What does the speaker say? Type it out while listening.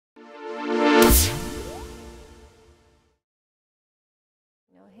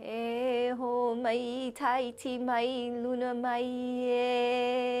mai tai ti mai luna mai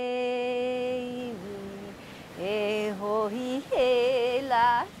e hoi he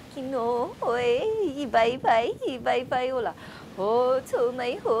la kino hoi i bai bai ola ho to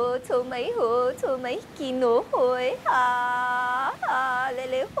mai kino hoi ha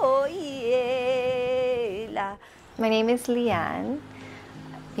lele hoi e la. My name is Leanne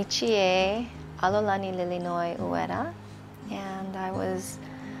Michie Alolani Lilinoi Ueda, and I was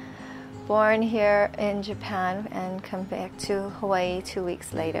born here in Japan and come back to Hawaii 2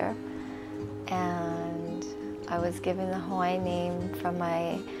 weeks later. And I was given the Hawaiian name from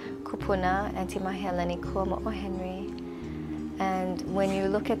my kupuna, Auntie Mahelani Kuamo'o Henry. And when you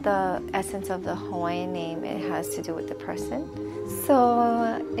look at the essence of the Hawaiian name, it has to do with the person.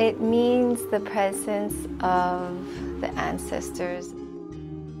 So it means the presence of the ancestors.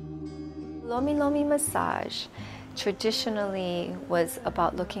 Lomi Lomi Massage traditionally was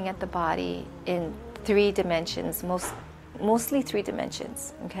about looking at the body in 3 dimensions, mostly 3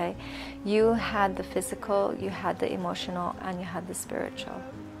 dimensions, okay? You had the physical, you had the emotional, and you had the spiritual.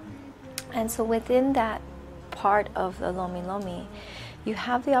 And so within that part of the Lomi Lomi, you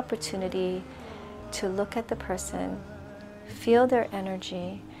have the opportunity to look at the person, feel their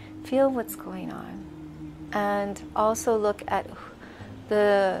energy, feel what's going on, and also look at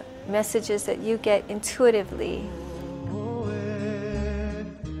the messages that you get intuitively.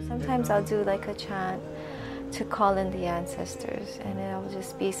 Sometimes I'll do like a chant to call in the ancestors, and it'll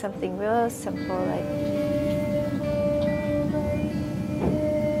just be something real simple like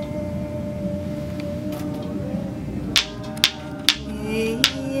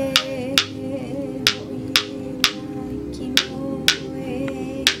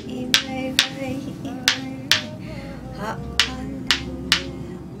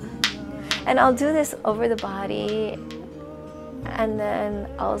and I'll do this over the body, and then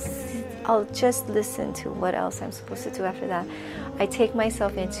I'll just listen to what else I'm supposed to do after that. I take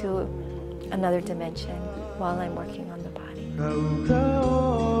myself into another dimension while I'm working on the body.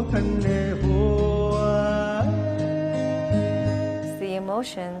 The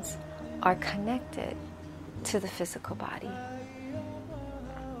emotions are connected to the physical body.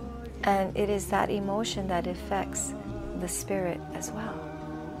 And it is that emotion that affects the spirit as well.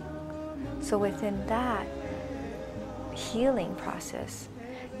 So within that healing process,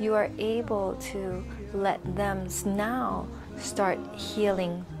 you are able to let them now start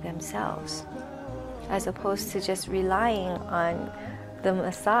healing themselves, as opposed to just relying on the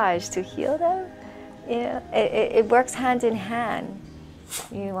massage to heal them. You know, it works hand in hand.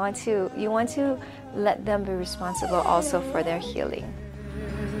 You want to let them be responsible also for their healing.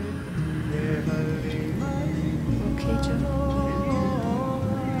 Okay, Joe.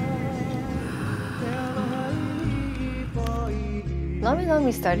 Lomi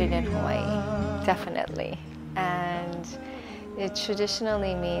Lomi started in Hawaii, definitely, and it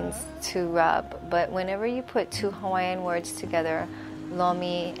traditionally means to rub, but whenever you put 2 Hawaiian words together,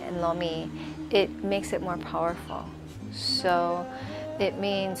 Lomi and Lomi, it makes it more powerful. So it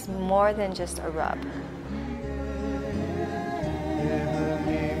means more than just a rub.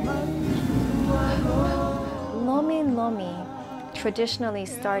 Lomi Lomi traditionally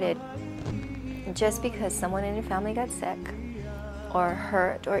started just because someone in your family got sick or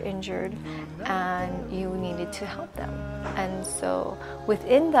hurt or injured, and you needed to help them. And so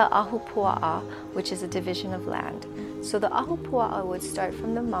within the ahupua'a, which is a division of land, so the ahupua'a would start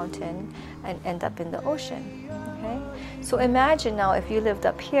from the mountain and end up in the ocean. Okay? So imagine now if you lived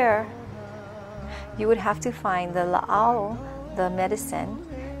up here, you would have to find the la'au, the medicine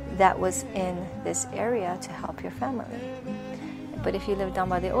that was in this area to help your family. But if you lived down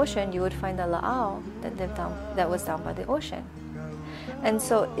by the ocean, you would find the la'au that was down by the ocean. And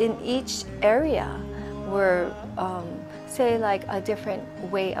so in each area were, say, like a different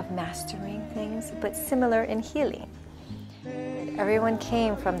way of mastering things, but similar in healing. Everyone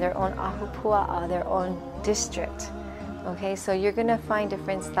came from their own ahupua'a, their own district. Okay, so you're gonna find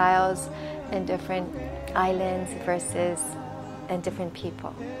different styles in different islands and different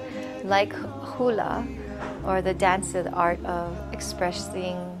people. Like hula, or the dance, the art of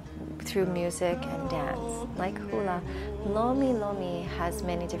expressing through music and dance. Like hula, Lomi Lomi has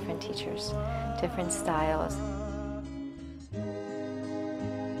many different teachers, different styles.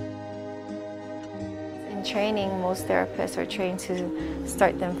 In training, most therapists are trained to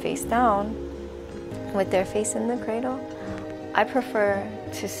start them face down with their face in the cradle. I prefer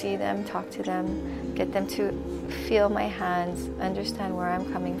to see them, talk to them, get them to feel my hands, understand where I'm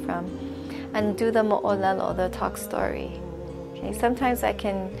coming from, and do the mo'olelo, the talk story. Okay, sometimes I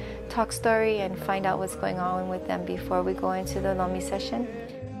can talk story and find out what's going on with them before we go into the Lomi session.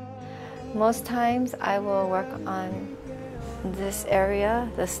 Most times I will work on this area,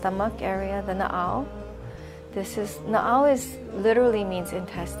 the stomach area, the na'au. Na'au literally means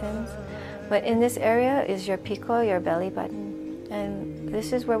intestines, but in this area is your pico, your belly button. And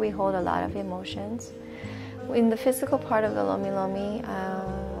this is where we hold a lot of emotions. In the physical part of the Lomi Lomi,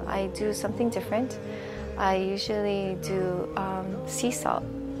 I do something different. I usually do sea salt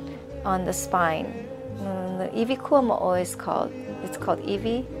on the spine. The iwi kuamo'o is called. It's called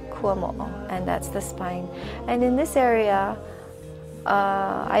iwi kuamo'o, and that's the spine. And in this area,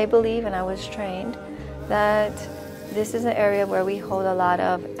 I believe, and I was trained, that this is an area where we hold a lot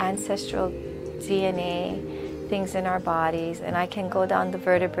of ancestral DNA things in our bodies, and I can go down the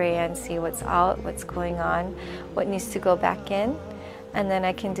vertebrae and see what's out, what's going on, what needs to go back in, and then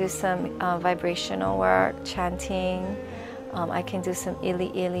I can do some vibrational work, chanting. I can do some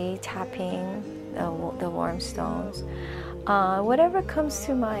ili tapping, the warm stones, whatever comes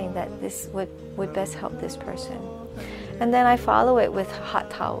to mind that this would best help this person. And then I follow it with hot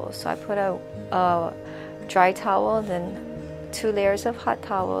towels. So I put a dry towel, then 2 layers of hot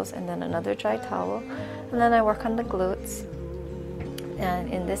towels, and then another dry towel. And then I work on the glutes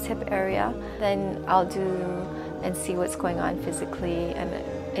and in this hip area. Then I'll do and see what's going on physically and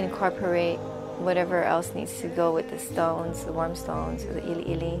incorporate whatever else needs to go with the stones, the warm stones, or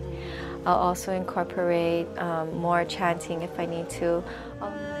the ili. I'll also incorporate more chanting if I need to.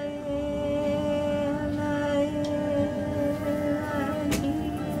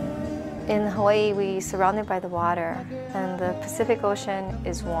 In Hawaii, we're surrounded by the water, and the Pacific Ocean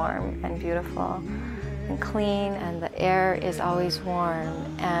is warm and beautiful and clean, and the air is always warm,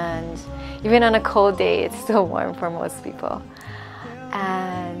 and even on a cold day it's still warm for most people.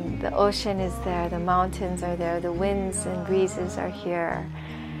 And the ocean is there, the mountains are there, the winds and breezes are here,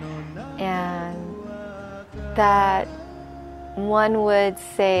 and that one would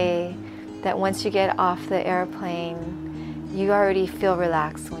say that once you get off the airplane, you already feel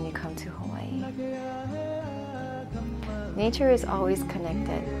relaxed when you come to Hawaii. Nature is always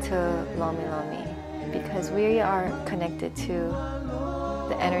connected to Lomi Lomi because we are connected to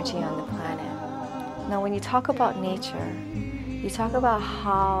the energy on the planet. Now, when you talk about nature, you talk about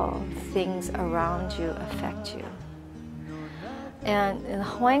how things around you affect you. And in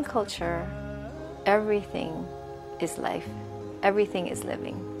Hawaiian culture, everything is life, everything is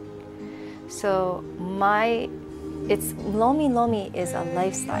living. So Lomi Lomi is a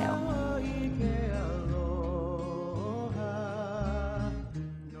lifestyle.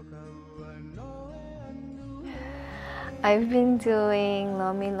 I've been doing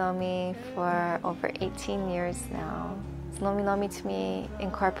Lomi Lomi for over 18 years now. Lomi Lomi to me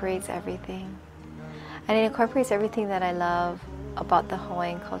incorporates everything. And it incorporates everything that I love about the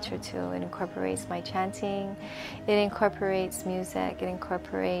Hawaiian culture too. It incorporates my chanting, it incorporates music, it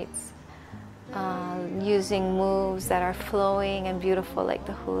incorporates using moves that are flowing and beautiful like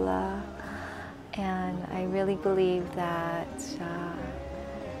the hula. And I really believe that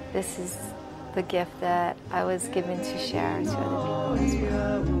this is the gift that I was given to share to other people as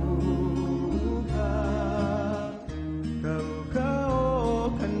well.